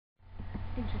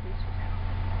Introduce yourself.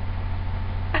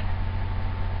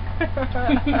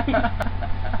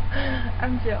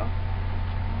 I'm Jill.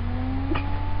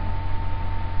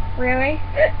 Really?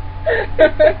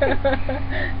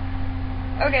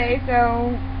 Okay,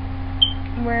 so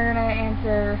we're gonna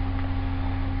answer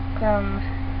some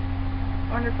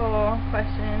Wonderful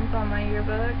questions on my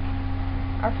yearbook.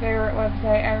 our favorite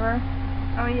website ever.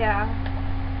 Oh yeah,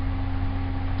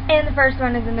 And the first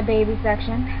one is in the baby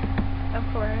section. of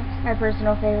course. My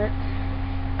personal favorite.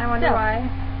 I wonder So. why.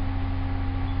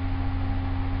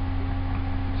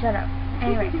 Shut up.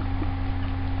 Anyway.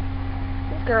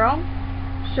 This girl,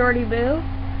 Shorty Boo,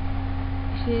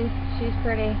 she's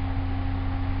pretty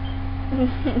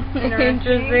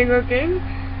interesting looking.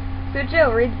 So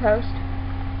Jill, read the post.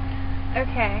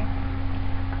 Okay.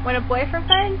 When a boyfriend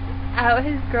finds out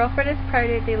his girlfriend is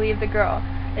pregnant, they leave the girl.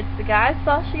 It's the guy's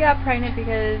fault she got pregnant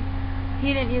because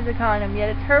he didn't use a condom, yet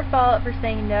it's her fault for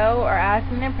saying no or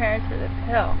asking their parents for the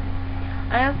pill.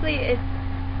 Honestly, it's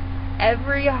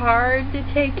every hard to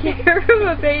take care of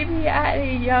a baby at a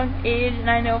young age, and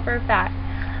I know for a fact.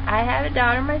 I had a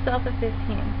daughter myself at 15.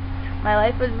 My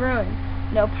life was ruined.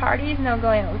 No parties, no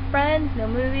going out with friends, no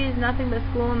movies, nothing but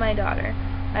school and my daughter.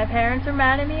 My parents were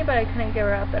mad at me, but I couldn't give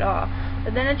her up at all.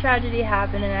 But then a tragedy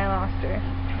happened and I lost her.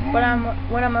 What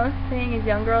I'm most saying is,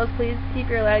 young girls, please keep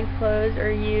your legs closed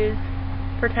or use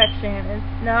protection.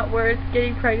 It's not worth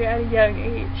getting pregnant at a young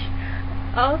age.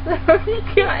 Also,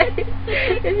 guys,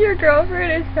 if your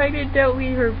girlfriend is pregnant, don't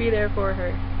leave her. Be there for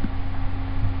her.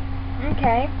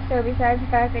 Okay, so besides the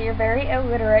fact that you're very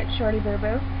illiterate, Shorty Boo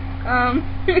Boo,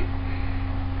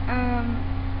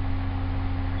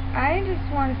 I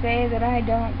just want to say that I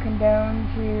don't condone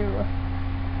to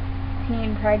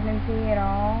teen pregnancy at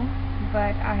all,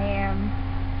 but I am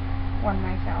one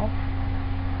myself.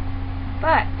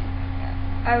 But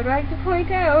I would like to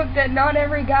point out that not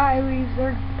every guy leaves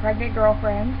their pregnant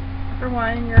girlfriend. For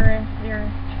one, you're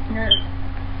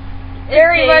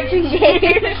very much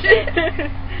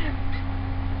engaged.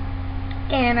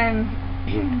 And I'm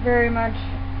very much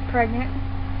pregnant.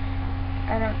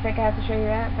 I don't think I have to show you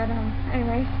that, but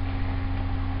anyways.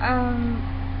 I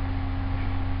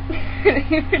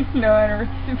don't even know how to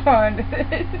respond to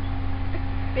this.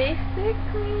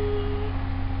 basically.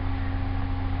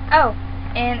 Oh,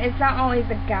 and it's not always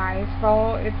the guy's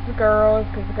fault, it's the girls,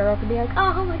 because the girl can be like,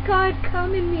 oh my god,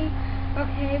 come in me.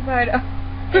 Okay, but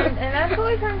and that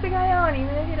totally turns the guy on,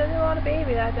 even if he doesn't want a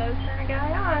baby. That does turn a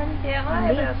guy on. You can't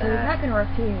lie about that. He's not going to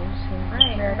refuse.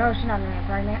 Right. Like, oh, she's not going to get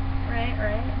pregnant. Right.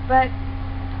 But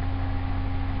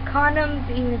condoms,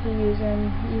 even if you use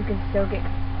them, you can still get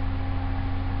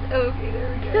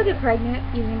pregnant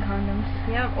using condoms.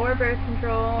 Yep, or birth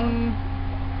control.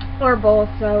 Or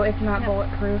both, so it's not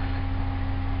bulletproof.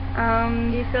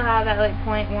 You still have that like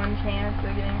 0.1 chance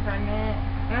of getting pregnant.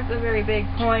 That's a very big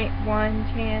 0.1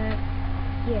 chance.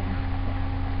 Yeah.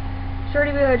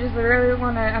 Shorty Boo, I just really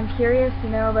I'm curious to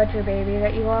know about your baby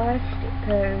that you lost,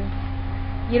 because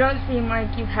you don't seem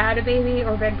like you've had a baby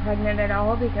or been pregnant at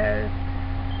all, because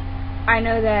I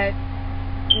know that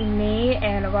me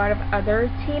and a lot of other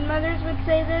teen mothers would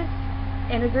say this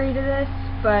and agree to this,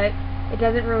 but it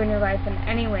doesn't ruin your life in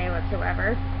any way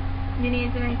whatsoever. You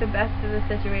need to make the best of the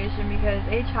situation, because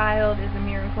a child is a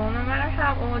miracle no matter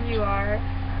how old you are,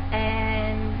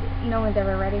 and no one's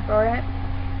ever ready for it.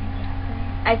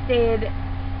 I stayed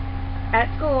at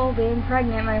school being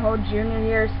pregnant my whole junior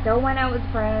year, still went out with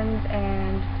friends,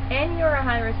 and you were a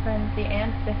high risk pregnancy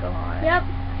and sick a lot. Yep.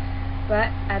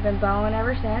 But I've been balling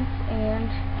ever since,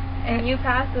 and you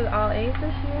passed with all A's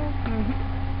this year.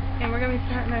 And we're going to be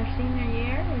starting our senior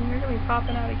year, and you're going to be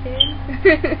popping out a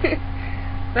kid.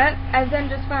 But I've done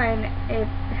just fine. It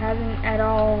hasn't at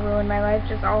all ruined my life,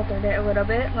 just altered it a little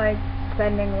bit, like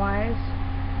spending-wise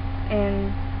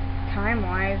and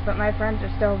time-wise, but my friends are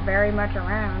still very much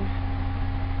around,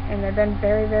 and they've been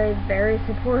very, very, very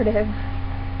supportive.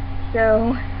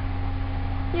 So,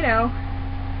 you know,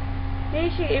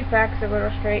 maybe you should get your facts a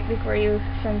little straight before you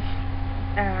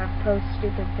post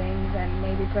stupid things, and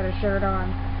maybe put a shirt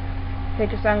on,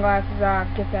 take your sunglasses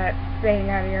off, get that thing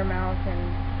out of your mouth,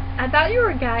 and I thought you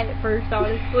were a guy at first,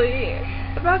 honestly.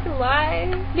 I'm not gonna lie.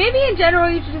 Maybe in general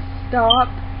you should just stop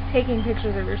taking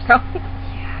pictures of yourself.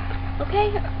 Yeah.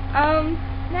 Okay,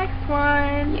 next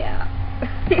one. Yeah.